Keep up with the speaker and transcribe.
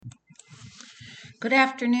Good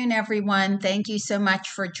afternoon, everyone. Thank you so much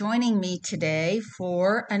for joining me today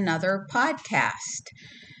for another podcast.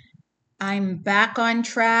 I'm back on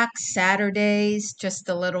track Saturdays, just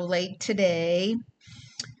a little late today,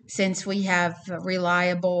 since we have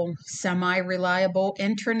reliable, semi-reliable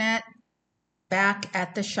internet back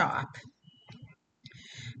at the shop.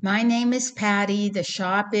 My name is Patty. The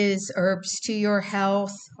shop is Herbs to Your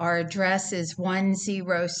Health. Our address is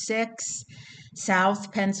 106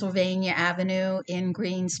 South Pennsylvania Avenue in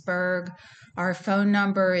Greensburg. Our phone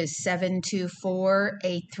number is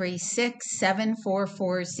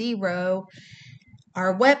 724-836-7440.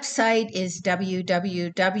 Our website is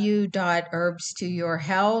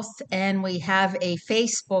www.herbstoyourhealth, and we have a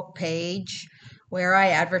Facebook page where I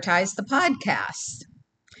advertise the podcast.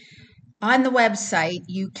 On the website,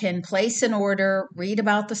 you can place an order, read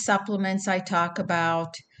about the supplements I talk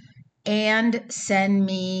about, and send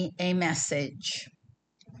me a message.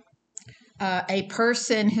 A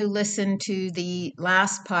person who listened to the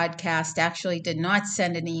last podcast actually did not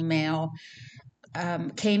send an email,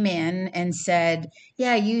 came in and said,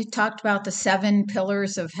 yeah, you talked about the 7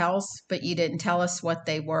 pillars of health, but you didn't tell us what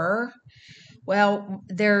they were. Well,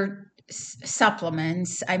 they're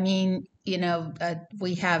supplements. I mean,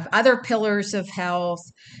 we have other pillars of health,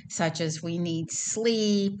 such as we need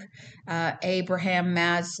sleep, Abraham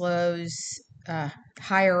Maslow's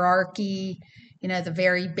hierarchy, the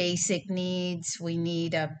very basic needs. We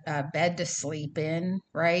need a bed to sleep in,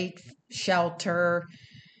 right? Shelter,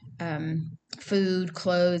 food,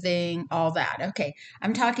 clothing, all that. Okay,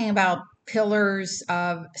 I'm talking about pillars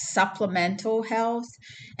of supplemental health,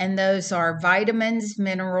 and those are vitamins,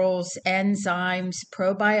 minerals, enzymes,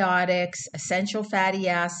 probiotics, essential fatty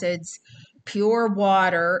acids, pure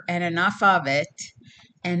water, and enough of it,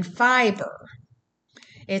 and fiber.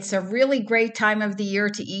 It's a really great time of the year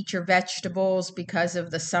to eat your vegetables because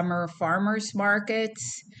of the summer farmers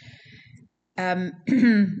markets.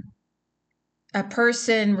 A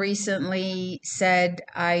person recently said,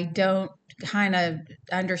 I don't kind of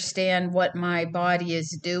understand what my body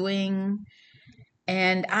is doing.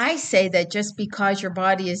 And I say that just because your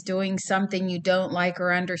body is doing something you don't like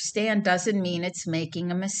or understand doesn't mean it's making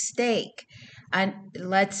a mistake. And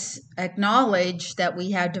let's acknowledge that we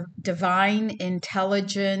have divine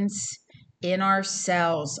intelligence in our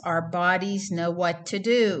cells. Our bodies know what to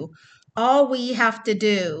do. All we have to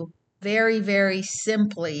do, very, very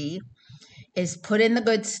simply, is put in the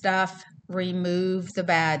good stuff, remove the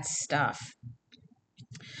bad stuff.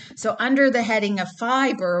 So under the heading of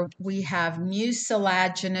fiber, we have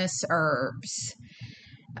mucilaginous herbs.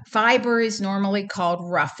 Fiber is normally called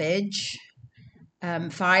roughage.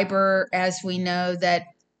 Fiber, as we know, that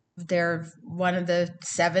they're one of the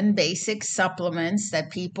 7 basic supplements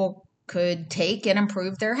that people could take and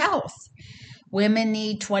improve their health. Women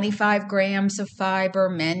need 25 grams of fiber.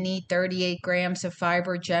 Men need 38 grams of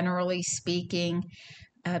fiber, generally speaking.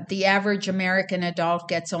 The average American adult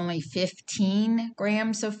gets only 15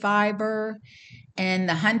 grams of fiber, and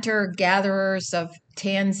the hunter-gatherers of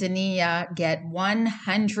Tanzania get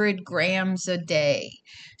 100 grams a day.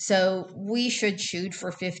 So we should shoot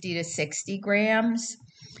for 50 to 60 grams.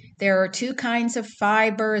 There are 2 kinds of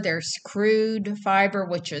fiber. There's crude fiber,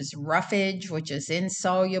 which is roughage, which is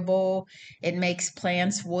insoluble. It makes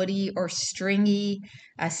plants woody or stringy.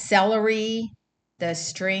 Celery, the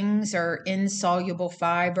strings are insoluble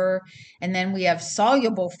fiber. And then we have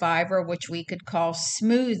soluble fiber, which we could call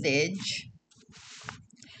smoothage.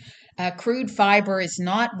 Crude fiber is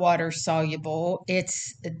not water soluble.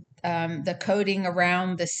 It's the coating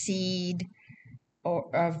around the seed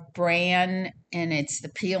of bran, and it's the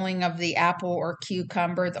peeling of the apple or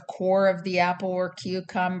cucumber, the core of the apple or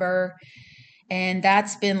cucumber. And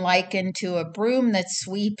that's been likened to a broom that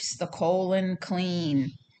sweeps the colon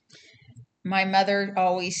clean. My mother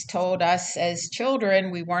always told us as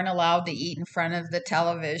children we weren't allowed to eat in front of the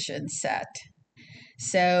television set.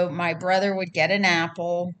 So my brother would get an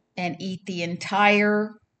apple and eat the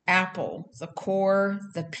entire apple, the core,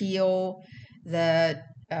 the peel, the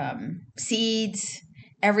seeds,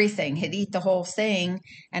 everything. He'd eat the whole thing.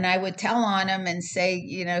 And I would tell on him and say,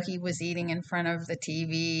 he was eating in front of the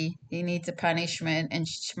TV. He needs a punishment. And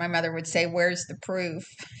my mother would say, where's the proof?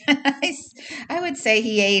 I would say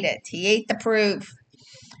he ate it. He ate the proof.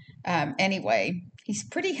 Anyway, he's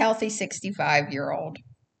pretty healthy 65-year-old.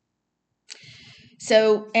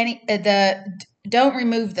 So don't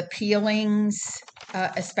remove the peelings,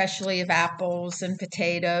 especially of apples and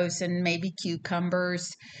potatoes and maybe cucumbers.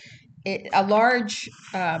 A large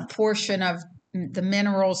portion of the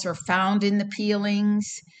minerals are found in the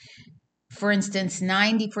peelings. For instance,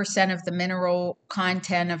 90% of the mineral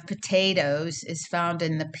content of potatoes is found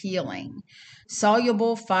in the peeling.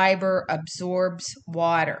 Soluble fiber absorbs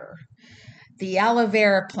water. The aloe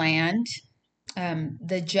vera plant,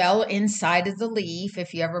 the gel inside of the leaf,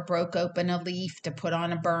 if you ever broke open a leaf to put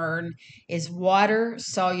on a burn, is water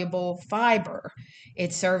soluble fiber.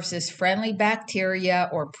 It serves as friendly bacteria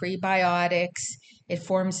or prebiotics. It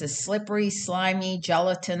forms a slippery, slimy,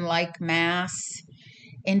 gelatin like mass.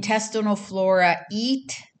 Intestinal flora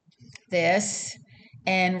eat this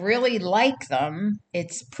and really like them.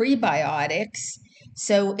 It's prebiotics.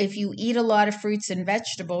 So if you eat a lot of fruits and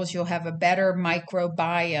vegetables, you'll have a better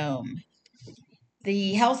microbiome.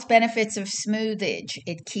 The health benefits of smoothage: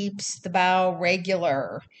 it keeps the bowel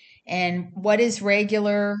regular. And what is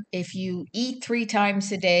regular? If you eat 3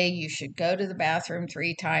 times a day, you should go to the bathroom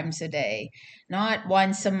 3 times a day, not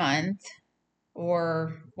once a month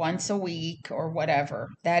or once a week or whatever.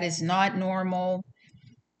 That is not normal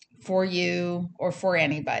for you or for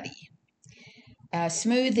anybody.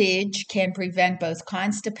 Smoothage can prevent both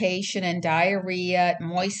constipation and diarrhea. It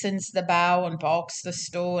moistens the bowel and bulks the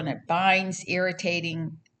stool, and it binds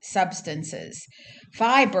irritating substances.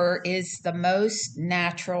 Fiber is the most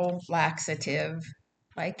natural laxative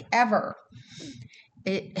like ever.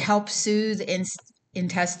 It helps soothe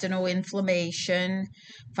intestinal inflammation.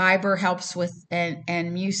 Fiber helps with,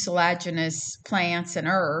 and mucilaginous plants and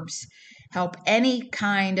herbs help any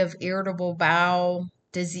kind of irritable bowel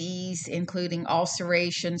disease, including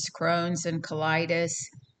ulcerations, Crohn's, and colitis.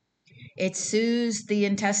 It soothes the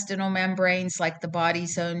intestinal membranes like the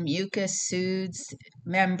body's own mucus soothes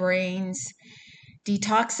membranes.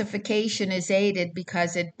 Detoxification is aided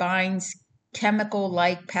because it binds chemical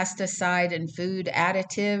like pesticide and food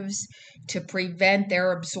additives to prevent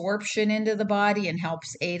their absorption into the body and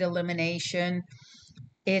helps aid elimination.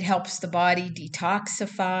 It helps the body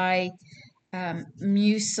detoxify.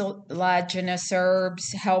 Mucilaginous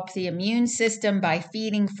herbs help the immune system by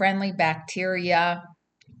feeding friendly bacteria.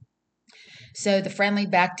 So the friendly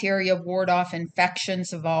bacteria ward off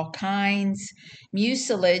infections of all kinds.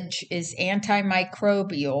 Mucilage is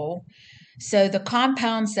antimicrobial. So the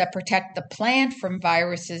compounds that protect the plant from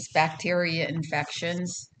viruses, bacteria,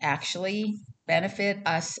 infections actually benefit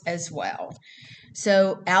us as well.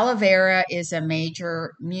 So aloe vera is a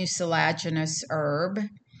major mucilaginous herb.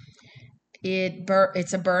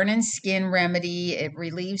 It's a burn and skin remedy. It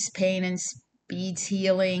relieves pain and speeds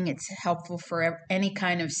healing. It's helpful for any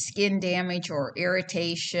kind of skin damage or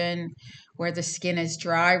irritation where the skin is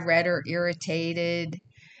dry, red, or irritated.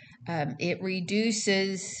 It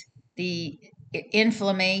reduces the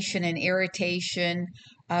inflammation and irritation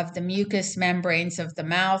of the mucous membranes of the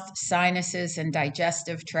mouth, sinuses, and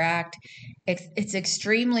digestive tract. It's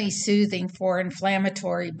extremely soothing for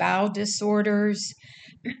inflammatory bowel disorders.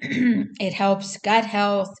 It helps gut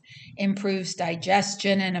health, improves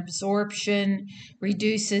digestion and absorption,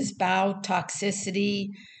 reduces bowel toxicity,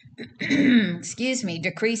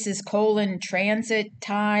 decreases colon transit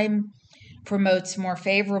time, promotes more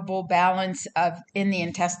favorable balance in the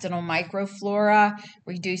intestinal microflora,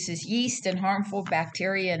 reduces yeast and harmful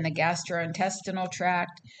bacteria in the gastrointestinal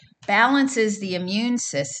tract, balances the immune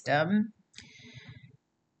system.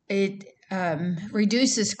 It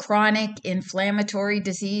reduces chronic inflammatory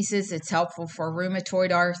diseases. It's helpful for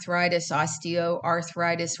rheumatoid arthritis,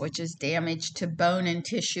 osteoarthritis, which is damage to bone and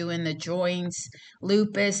tissue in the joints,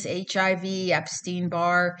 lupus, HIV,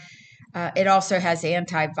 Epstein-Barr. It also has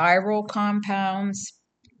antiviral compounds.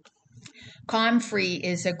 Comfrey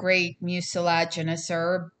is a great mucilaginous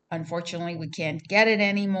herb. Unfortunately, we can't get it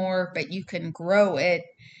anymore, but you can grow it.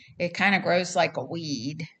 It kind of grows like a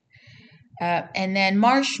weed. And then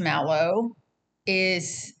marshmallow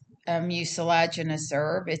is a mucilaginous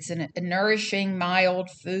herb. It's a nourishing, mild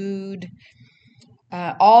food.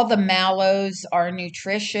 All the mallows are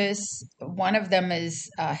nutritious. One of them is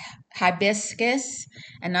hibiscus.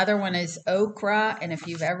 Another one is okra. And if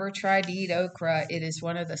you've ever tried to eat okra, it is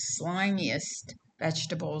one of the slimiest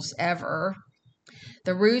vegetables ever.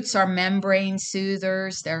 The roots are membrane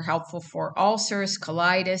soothers. They're helpful for ulcers,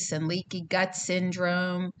 colitis, and leaky gut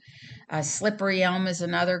syndrome. Slippery elm is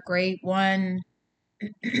another great one.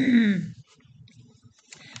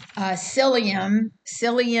 Psyllium.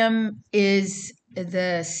 Psyllium is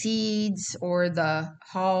the seeds or the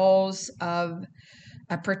hulls of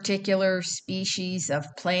a particular species of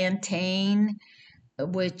plantain,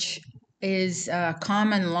 which is a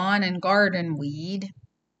common lawn and garden weed.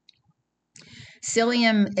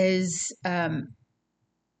 Psyllium is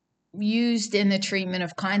used in the treatment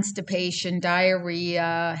of constipation,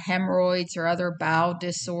 diarrhea, hemorrhoids, or other bowel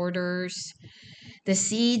disorders. The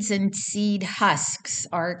seeds and seed husks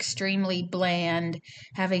are extremely bland,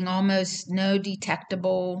 having almost no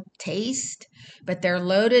detectable taste, but they're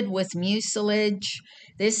loaded with mucilage.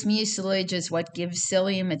 This mucilage is what gives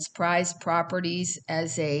psyllium its prized properties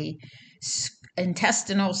as a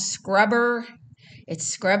intestinal scrubber. It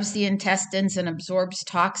scrubs the intestines and absorbs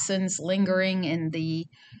toxins lingering in the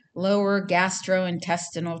lower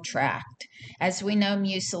gastrointestinal tract. As we know,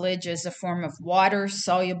 mucilage is a form of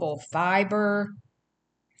water-soluble fiber.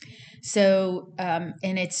 So, and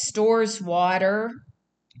it stores water.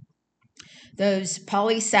 Those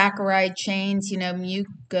polysaccharide chains,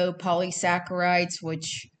 mucopolysaccharides,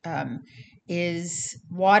 which is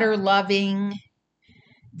water-loving.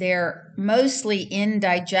 They're mostly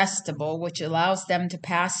indigestible, which allows them to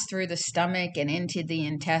pass through the stomach and into the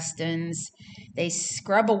intestines. They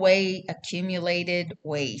scrub away accumulated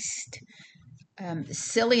waste.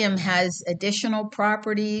 Psyllium has additional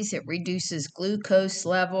properties. It reduces glucose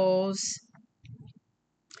levels,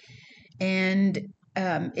 and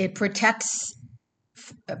it protects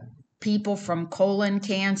people from colon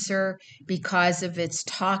cancer because of its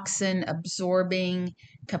toxin absorbing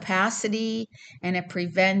capacity, and it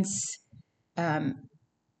prevents the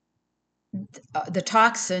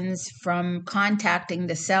toxins from contacting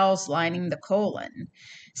the cells lining the colon.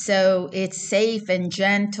 So it's safe and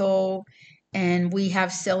gentle, and we have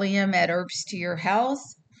psyllium at Herbs to Your Health.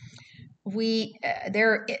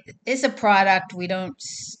 There is a product, we don't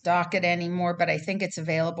stock it anymore, but I think it's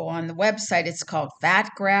available on the website. It's called Fat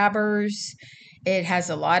Grabbers. It has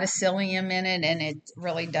a lot of psyllium in it, and it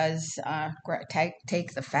really does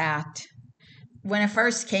take the fat. When it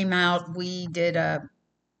first came out, we did an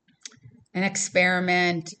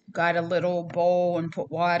experiment, got a little bowl and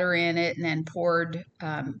put water in it, and then poured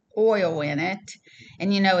oil in it.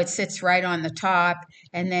 And it sits right on the top,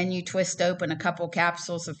 and then you twist open a couple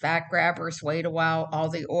capsules of Fat Grabbers, wait a while, all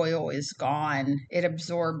the oil is gone. It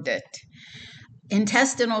absorbed it.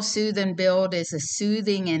 Intestinal Soothe and Build is a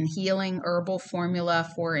soothing and healing herbal formula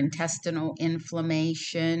for intestinal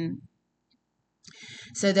inflammation.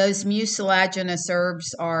 So those mucilaginous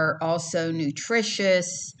herbs are also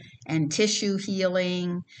nutritious and tissue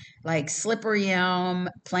healing, like slippery elm,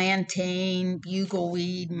 plantain,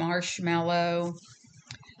 bugleweed, marshmallow.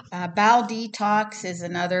 Bowel Detox is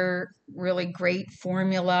another really great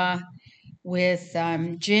formula with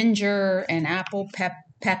ginger and apple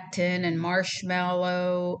pectin and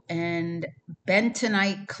marshmallow and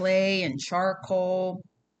bentonite clay and charcoal.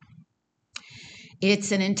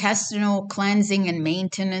 It's an intestinal cleansing and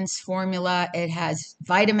maintenance formula. It has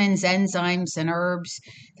vitamins, enzymes, and herbs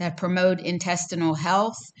that promote intestinal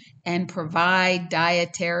health and provide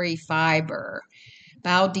dietary fiber.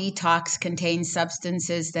 Bowel Detox contains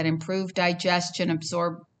substances that improve digestion,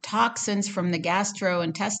 absorb toxins from the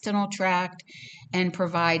gastrointestinal tract, and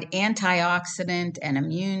provide antioxidant and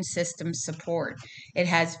immune system support. It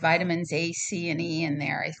has vitamins A, C, and E in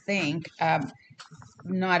there, I think.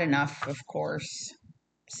 Not enough, of course.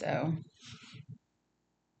 So,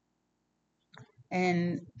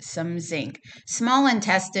 and some zinc. Small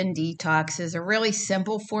intestine detox is a really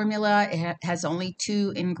simple formula. It has only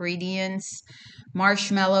 2 ingredients,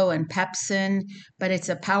 marshmallow and pepsin, but it's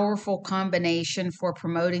a powerful combination for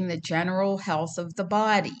promoting the general health of the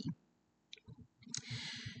body.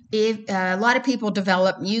 A lot of people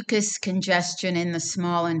develop mucus congestion in the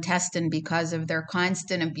small intestine because of their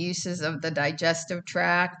constant abuses of the digestive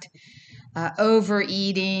tract,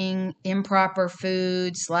 overeating, improper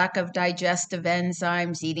foods, lack of digestive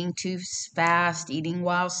enzymes, eating too fast, eating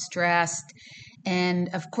while stressed,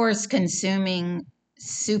 and of course, consuming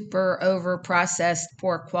super over processed,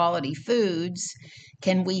 poor quality foods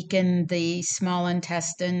can weaken the small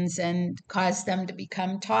intestines and cause them to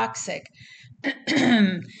become toxic.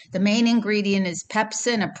 The main ingredient is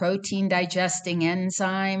pepsin, a protein digesting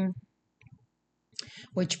enzyme,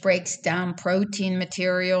 which breaks down protein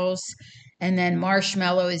materials. And then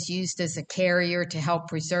marshmallow is used as a carrier to help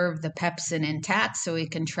preserve the pepsin intact so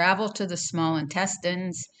it can travel to the small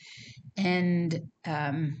intestines. And,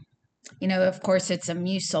 of course, it's a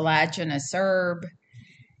mucilaginous herb.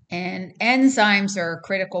 And enzymes are a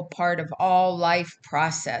critical part of all life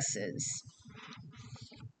processes.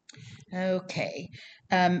 Okay.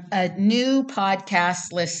 A new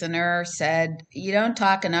podcast listener said, you don't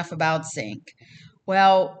talk enough about zinc.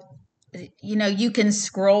 Well, you can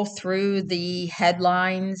scroll through the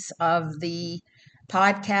headlines of the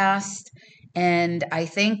podcast, and I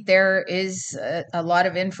think there is a lot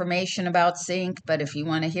of information about zinc, but if you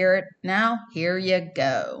want to hear it now, here you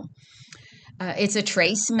go. It's a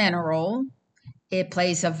trace mineral. It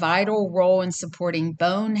plays a vital role in supporting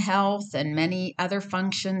bone health and many other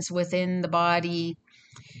functions within the body.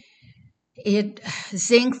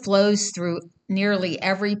 Zinc flows through nearly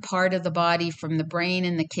every part of the body, from the brain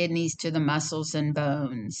and the kidneys to the muscles and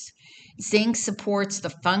bones. Zinc supports the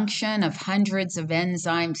function of hundreds of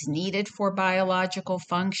enzymes needed for biological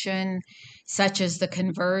function, such as the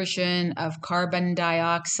conversion of carbon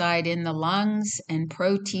dioxide in the lungs and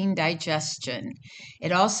protein digestion.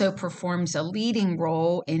 It also performs a leading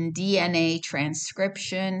role in DNA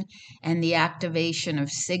transcription and the activation of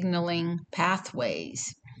signaling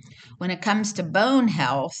pathways. When it comes to bone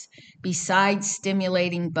health, besides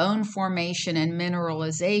stimulating bone formation and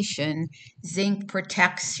mineralization, zinc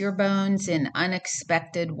protects your bones in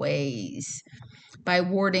unexpected ways. By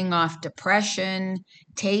warding off depression,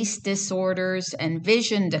 taste disorders, and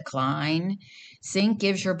vision decline, zinc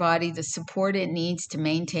gives your body the support it needs to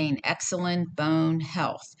maintain excellent bone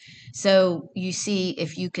health. So you see,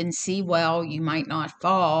 if you can see well, you might not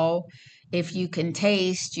fall. If you can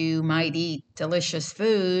taste, you might eat delicious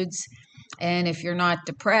foods. And if you're not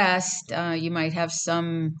depressed, you might have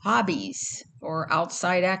some hobbies or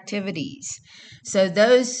outside activities. So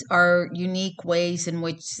those are unique ways in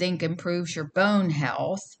which zinc improves your bone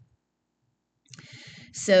health.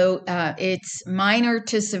 So it's minor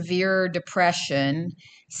to severe depression,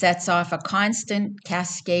 sets off a constant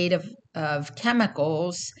cascade of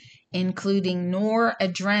chemicals, including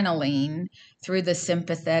noradrenaline through the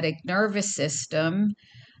sympathetic nervous system.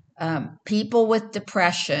 People with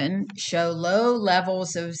depression show low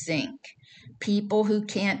levels of zinc. People who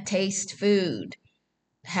can't taste food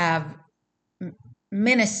have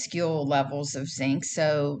minuscule levels of zinc,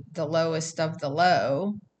 so the lowest of the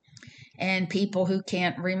low. And people who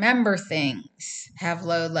can't remember things have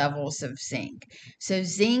low levels of zinc. So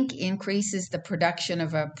zinc increases the production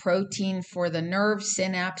of a protein for the nerve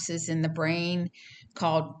synapses in the brain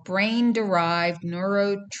called brain-derived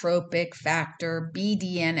neurotrophic factor,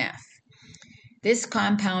 BDNF. This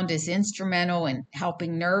compound is instrumental in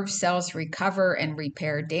helping nerve cells recover and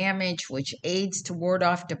repair damage, which aids to ward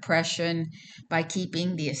off depression by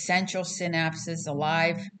keeping the essential synapses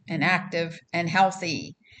alive and active and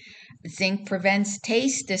healthy. Zinc prevents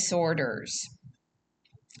taste disorders.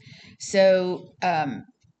 So,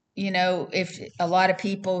 if a lot of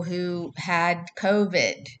people who had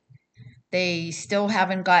COVID, they still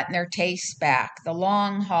haven't gotten their taste back, the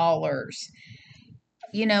long haulers.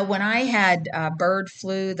 When I had bird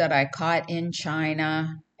flu that I caught in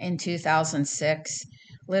China in 2006,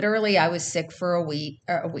 literally I was sick for a week.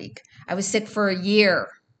 I was sick for a year.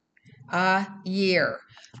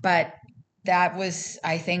 But that was,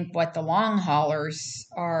 I think, what the long haulers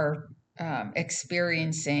are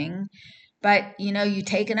experiencing. But you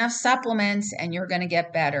take enough supplements and you're going to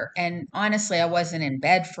get better. And honestly, I wasn't in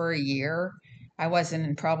bed for a year. I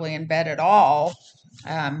wasn't probably in bed at all.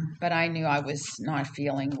 But I knew I was not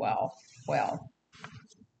feeling well.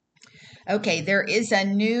 Okay, there is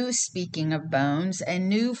speaking of bones, a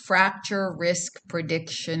new fracture risk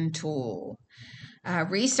prediction tool.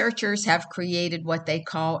 Researchers have created what they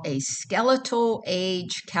call a skeletal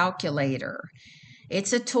age calculator.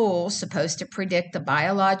 It's a tool supposed to predict the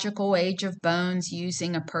biological age of bones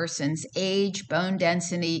using a person's age, bone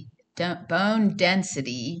density,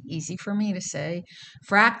 easy for me to say,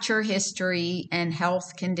 fracture history, and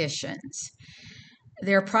health conditions.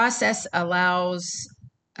 Their process allows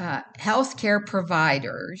healthcare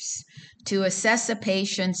providers to assess a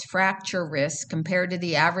patient's fracture risk compared to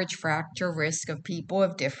the average fracture risk of people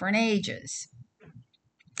of different ages.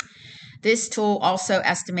 This tool also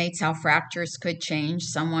estimates how fractures could change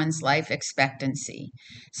someone's life expectancy.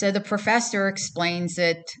 So the professor explains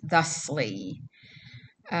it thusly.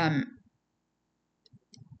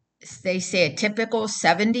 They say a typical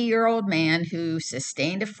 70-year-old man who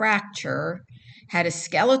sustained a fracture had a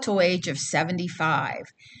skeletal age of 75.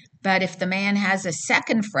 But if the man has a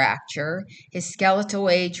second fracture, his skeletal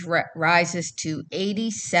age rises to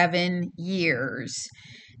 87 years.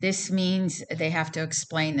 This means they have to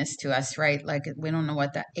explain this to us, right? Like we don't know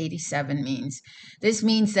what that 87 means. This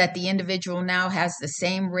means that the individual now has the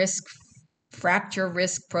same fracture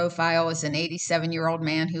risk profile as an 87-year-old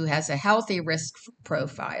man who has a healthy risk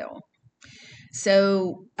profile.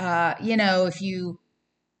 So, if you,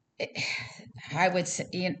 I would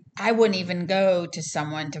say, I wouldn't even go to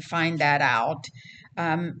someone to find that out.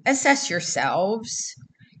 Assess yourselves.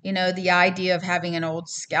 The idea of having an old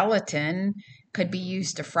skeleton could be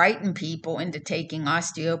used to frighten people into taking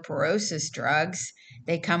osteoporosis drugs.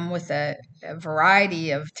 They come with a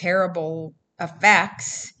variety of terrible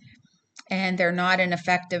effects, and they're not an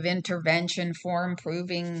effective intervention for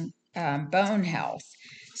improving bone health.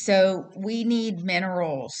 So we need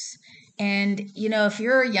minerals. And, if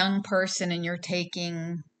you're a young person and you're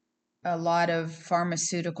taking a lot of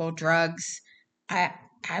pharmaceutical drugs, I,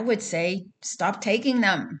 I would say stop taking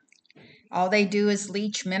them. All they do is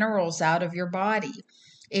leach minerals out of your body.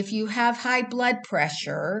 If you have high blood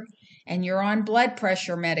pressure and you're on blood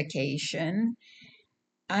pressure medication,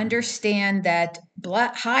 understand that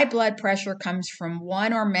high blood pressure comes from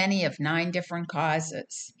one or many of 9 different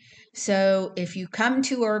causes. So if you come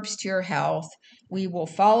to Herbs to Your Health, we will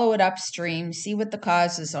follow it upstream, see what the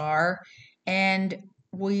causes are, and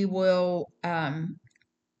we will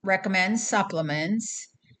recommend supplements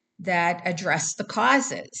that address the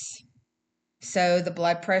causes. So the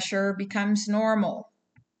blood pressure becomes normal.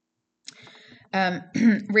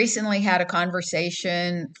 Recently had a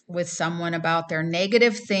conversation with someone about their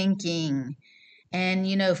negative thinking. And,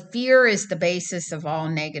 fear is the basis of all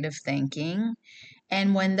negative thinking.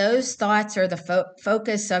 And when those thoughts are the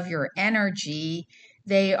focus of your energy,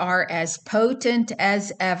 they are as potent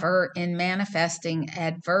as ever in manifesting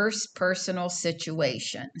adverse personal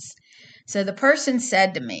situations. So the person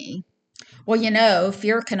said to me, well,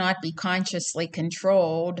 fear cannot be consciously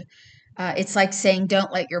controlled. It's like saying,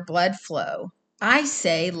 don't let your blood flow. I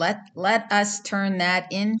say, let us turn that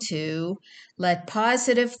into, let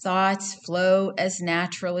positive thoughts flow as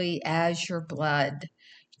naturally as your blood.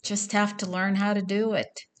 Just have to learn how to do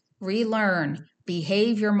it. Relearn.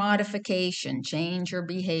 Behavior modification. Change your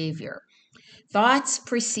behavior. Thoughts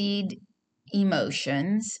precede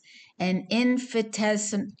emotions. An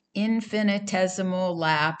infinitesimal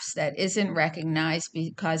lapse that isn't recognized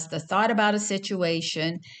because the thought about a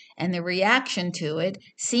situation and the reaction to it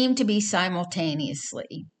seem to be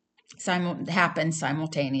happen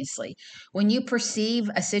simultaneously. When you perceive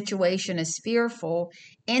a situation as fearful,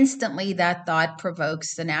 instantly that thought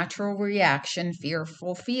provokes the natural reaction,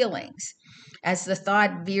 fearful feelings. As the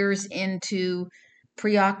thought veers into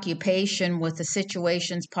preoccupation with the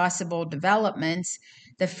situation's possible developments,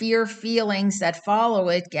 the fear feelings that follow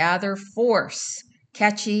it gather force.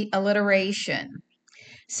 Catchy alliteration.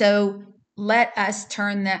 So let us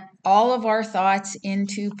turn all of our thoughts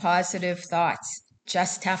into positive thoughts.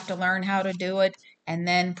 Just have to learn how to do it and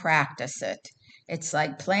then practice it. It's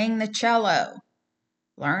like playing the cello.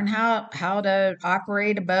 Learn how to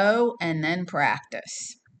operate a bow and then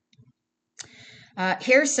practice.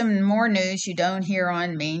 Here's some more news you don't hear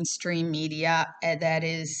on mainstream media that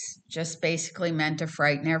is just basically meant to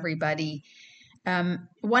frighten everybody.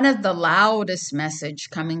 One of the loudest message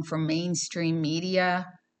coming from mainstream media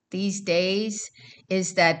these days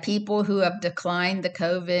is that people who have declined the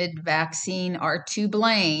COVID vaccine are to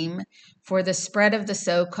blame for the spread of the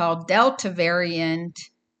so-called Delta variant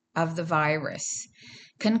of the virus.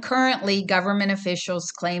 Concurrently, government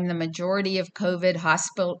officials claim the majority of COVID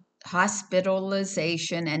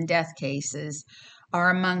hospitalization and death cases are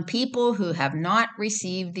among people who have not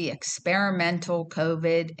received the experimental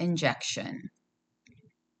COVID injection.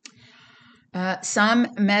 Some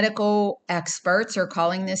medical experts are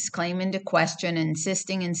calling this claim into question,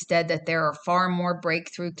 insisting instead that there are far more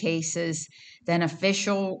breakthrough cases than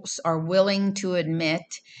officials are willing to admit,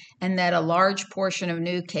 and that a large portion of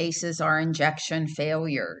new cases are injection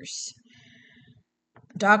failures.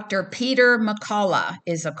 Dr. Peter McCullough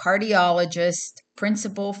is a cardiologist,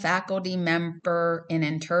 principal faculty member in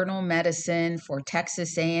internal medicine for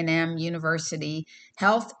Texas A&M University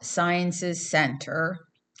Health Sciences Center.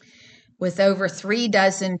 With over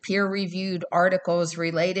 36 peer-reviewed articles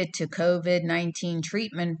related to COVID-19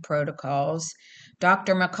 treatment protocols,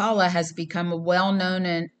 Dr. McCullough has become a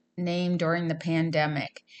well-known name during the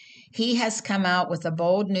pandemic. He has come out with a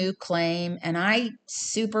bold new claim, and I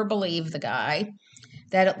super believe the guy,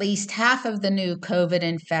 that at least half of the new COVID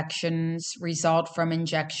infections result from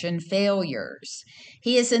injection failures.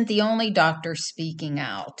 He isn't the only doctor speaking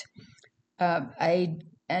out. An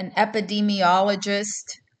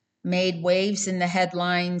epidemiologist made waves in the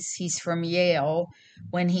headlines. He's from Yale,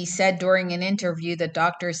 when he said during an interview that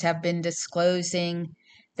doctors have been disclosing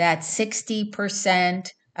that 60%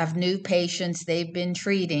 of new patients they've been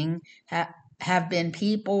treating have been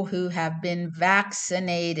people who have been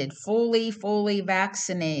vaccinated, fully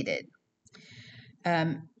vaccinated.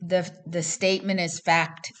 The statement is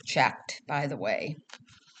fact checked, by the way.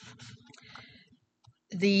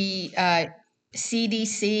 The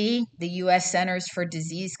CDC, the U.S. Centers for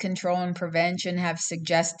Disease Control and Prevention, have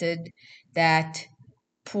suggested that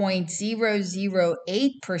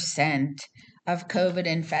 0.008% of COVID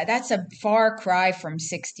infect, that's a far cry from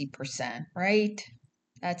 60%, right?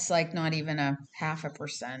 That's like not even a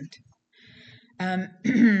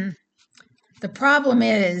 0.5%. The problem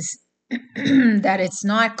is that it's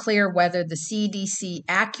not clear whether the CDC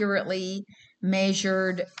accurately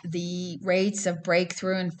measured the rates of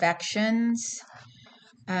breakthrough infections.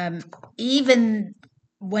 Even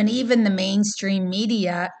the mainstream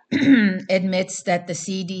media admits that the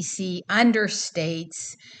CDC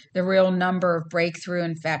understates the real number of breakthrough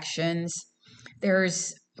infections,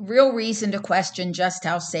 there's real reason to question just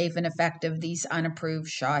how safe and effective these unapproved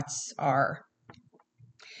shots are.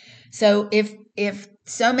 So if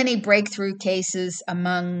so many breakthrough cases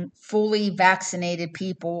among fully vaccinated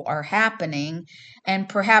people are happening, and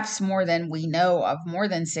perhaps more than we know of, more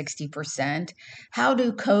than 60%, how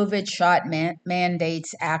do COVID shot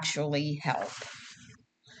mandates actually help?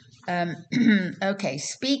 Okay,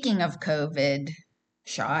 speaking of COVID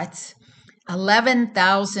shots,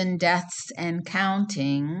 11,000 deaths and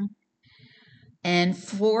counting, and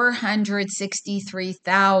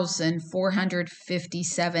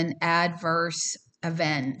 463,457 adverse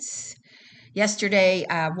events. Yesterday,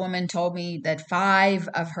 a woman told me that 5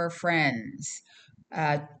 of her friends,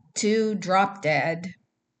 2 dropped dead,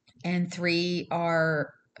 and 3 are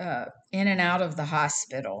in and out of the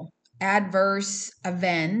hospital. Adverse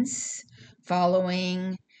events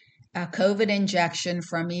following a COVID injection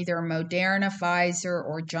from either Moderna, Pfizer,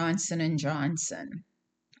 or Johnson & Johnson.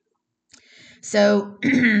 So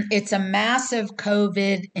it's a massive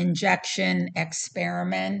COVID injection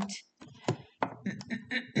experiment.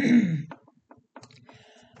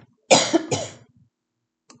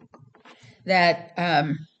 That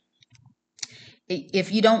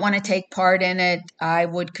if you don't want to take part in it, I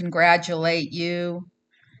would congratulate you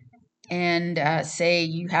and say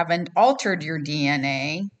you haven't altered your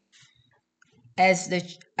DNA. As the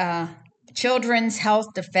Children's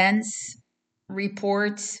Health Defense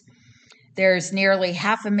reports, there's nearly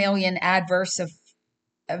 500,000 adverse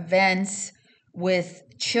events with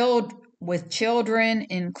children,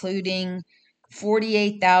 including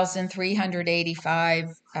 48,385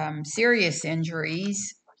 serious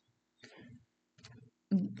injuries,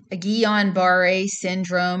 Guillain-Barré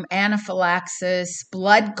syndrome, anaphylaxis,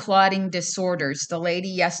 blood clotting disorders. The lady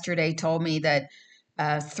yesterday told me that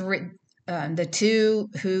the 2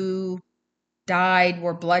 who died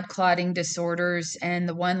were blood clotting disorders, and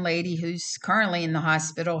the one lady who's currently in the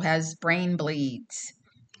hospital has brain bleeds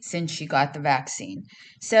since she got the vaccine.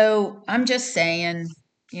 So I'm just saying,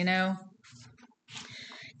 and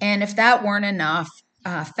if that weren't enough,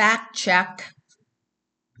 fact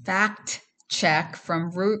check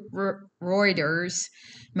from Reuters,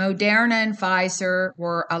 Moderna and Pfizer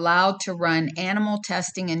were allowed to run animal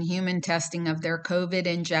testing and human testing of their COVID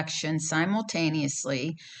injections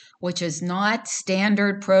simultaneously, which is not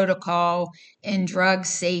standard protocol in drug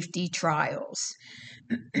safety trials.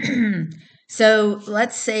 So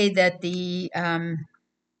let's say that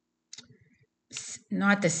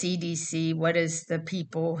not the CDC, what is the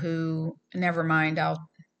people who, never mind, I'll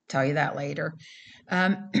tell you that later.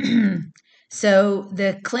 So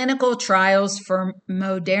the clinical trials for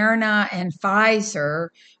Moderna and Pfizer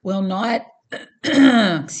will not,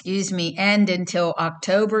 end until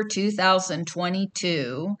October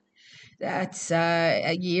 2022. That's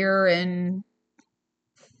a year and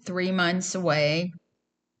 3 months away.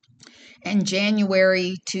 And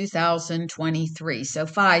January 2023. So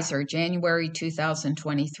Pfizer, January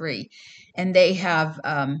 2023. And they have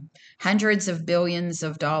hundreds of billions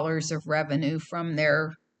of dollars of revenue from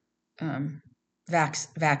their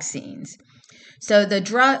vaccines. So the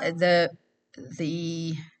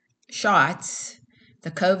shots,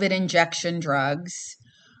 the COVID injection drugs,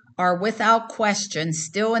 are without question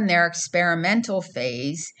still in their experimental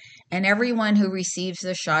phase, and everyone who receives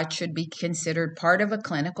the shot should be considered part of a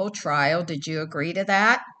clinical trial. Did you agree to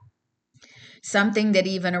that? Something that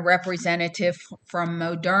even a representative from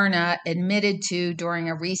Moderna admitted to during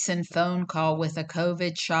a recent phone call with a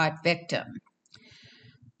COVID shot victim.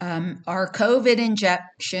 Are COVID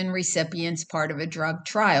injection recipients part of a drug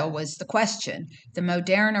trial was the question. The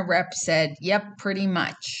Moderna rep said, yep, pretty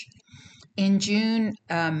much. In June,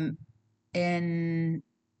 the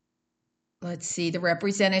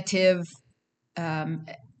representative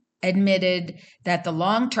admitted that the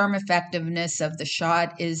long-term effectiveness of the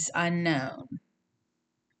shot is unknown.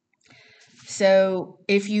 So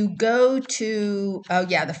if you go to,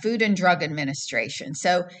 the Food and Drug Administration.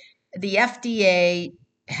 So the FDA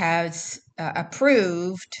has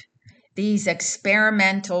approved these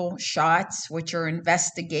experimental shots, which are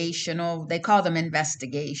investigational. They call them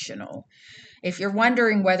investigational. If you're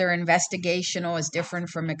wondering whether investigational is different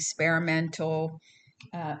from experimental,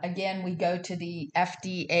 again, we go to the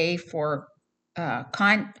FDA for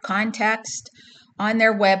context. on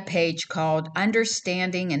their webpage called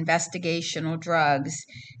Understanding Investigational Drugs,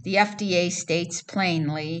 the FDA states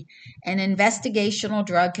plainly, an investigational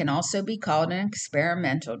drug can also be called an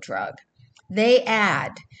experimental drug. They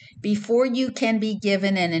add, before you can be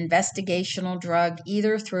given an investigational drug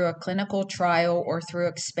either through a clinical trial or through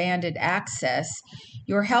expanded access,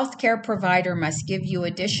 your healthcare provider must give you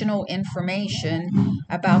additional information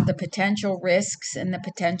about the potential risks and the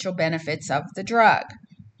potential benefits of the drug.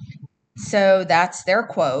 So that's their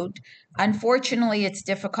quote. Unfortunately, it's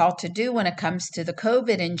difficult to do when it comes to the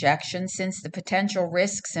COVID injection since the potential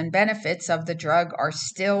risks and benefits of the drug are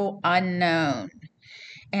still unknown.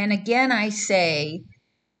 And again, I say,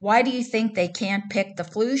 why do you think they can't pick the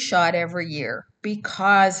flu shot every year?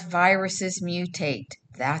 Because viruses mutate.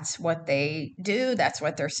 That's what they do. That's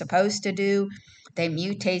what they're supposed to do. They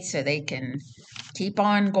mutate so they can keep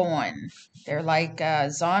on going. They're like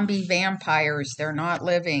zombie vampires. They're not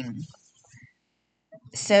living.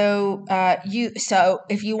 So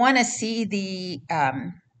if you want to see the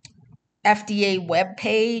FDA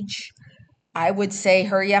webpage, I would say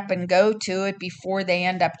hurry up and go to it before they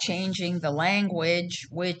end up changing the language,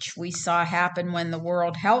 which we saw happen when the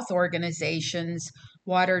World Health Organization's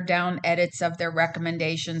watered down edits of their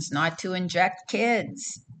recommendations not to inject kids.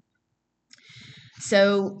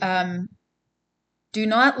 So do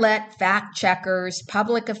not let fact checkers,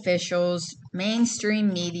 public officials,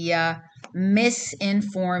 mainstream media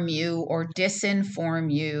misinform you or disinform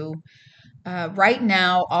you. Right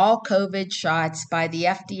now, all COVID shots, by the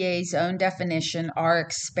FDA's own definition, are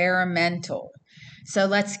experimental. So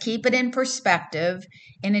let's keep it in perspective.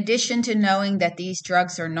 In addition to knowing that these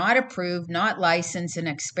drugs are not approved, not licensed, and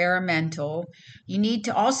experimental, you need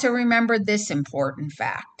to also remember this important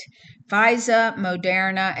fact. Pfizer,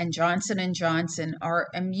 Moderna, and Johnson & Johnson are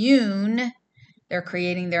immune. They're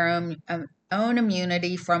creating their own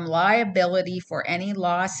immunity from liability for any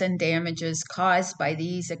loss and damages caused by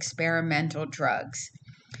these experimental drugs.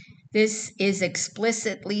 This is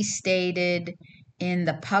explicitly stated in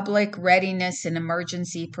the Public Readiness and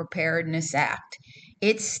Emergency Preparedness Act.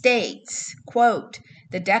 It states, quote,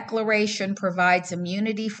 the declaration provides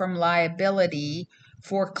immunity from liability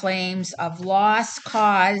for claims of loss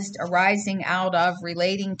caused, arising out of,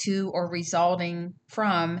 relating to, or resulting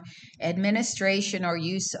from administration or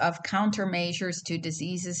use of countermeasures to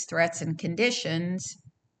diseases, threats, and conditions,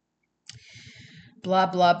 blah,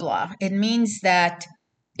 blah, blah. It means that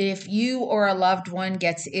if you or a loved one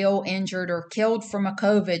gets ill, injured, or killed from a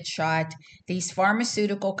COVID shot, these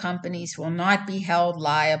pharmaceutical companies will not be held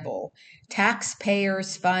liable.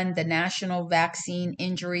 Taxpayers fund the National Vaccine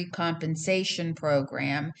Injury Compensation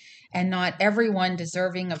Program, and not everyone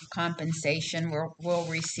deserving of compensation will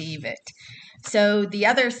receive it. So the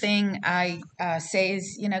other thing I say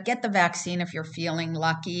is, get the vaccine if you're feeling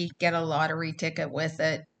lucky. Get a lottery ticket with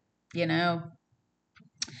it,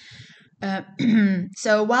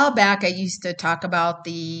 So a while back, I used to talk about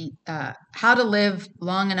the how to live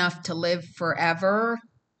long enough to live forever.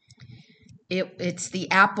 It's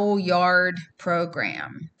the Apple Yard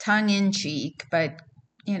program, tongue in cheek, but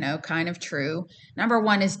kind of true. Number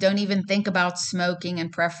one is don't even think about smoking,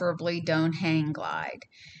 and preferably don't hang glide.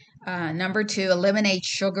 Number two, eliminate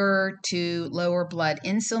sugar to lower blood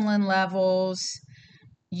insulin levels.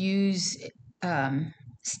 Use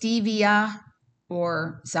stevia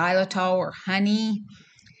or xylitol or honey.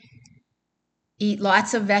 Eat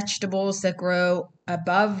lots of vegetables that grow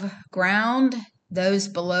above ground. Those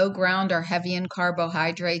below ground are heavy in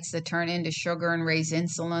carbohydrates that turn into sugar and raise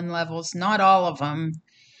insulin levels. Not all of them.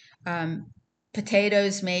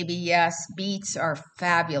 Potatoes, maybe, yes. Beets are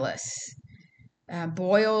fabulous.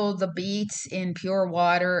 Boil the beets in pure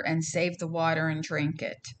water and save the water and drink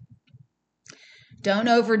it. Don't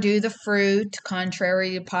overdo the fruit.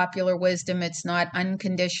 Contrary to popular wisdom, it's not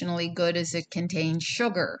unconditionally good as it contains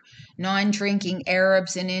sugar. Non-drinking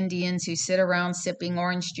Arabs and Indians who sit around sipping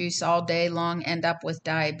orange juice all day long end up with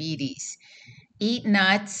diabetes. Eat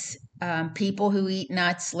nuts. People who eat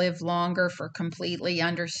nuts live longer for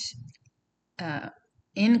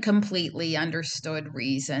incompletely understood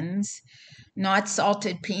reasons. Not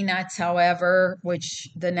salted peanuts, however, which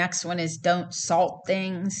the next one is don't salt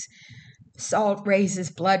things. Salt raises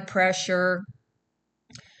blood pressure.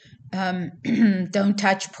 Don't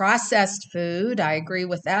touch processed food. I agree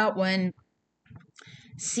with that one.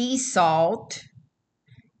 Sea salt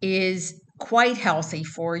is quite healthy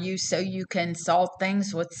for you, so you can salt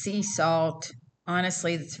things with sea salt.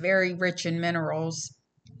 Honestly, it's very rich in minerals.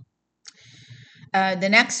 The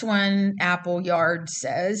next one, Apple Yard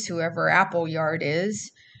says, whoever Apple Yard is,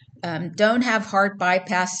 don't have heart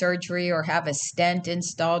bypass surgery or have a stent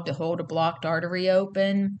installed to hold a blocked artery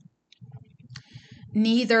open.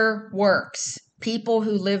 neither works. People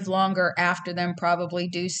who live longer after them probably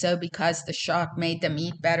do so because the shock made them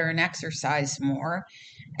eat better and exercise more.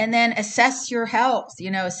 And then assess your health,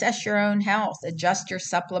 assess your own health, adjust your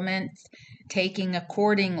supplement taking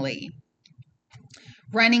accordingly.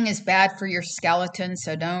 Running is bad for your skeleton,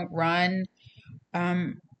 so don't run.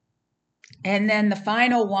 And then the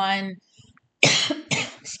final one,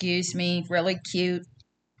 excuse me, really cute.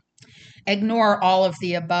 Ignore all of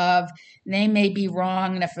the above. They may be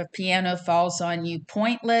wrong, and if a piano falls on you,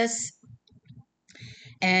 pointless.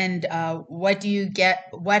 And what do you get?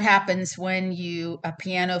 What happens when a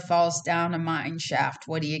piano falls down a mine shaft?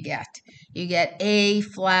 What do you get? You get A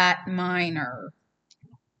flat minor.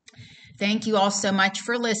 Thank you all so much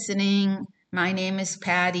for listening. My name is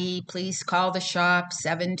Patty. Please call the shop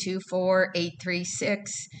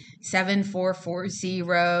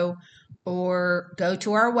 724-836-7440 or go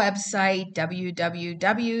to our website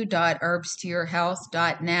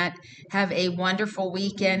www.herbstoyourhealth.net. Have a wonderful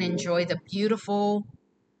weekend. Enjoy the beautiful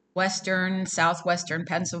southwestern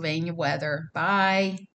Pennsylvania weather. Bye.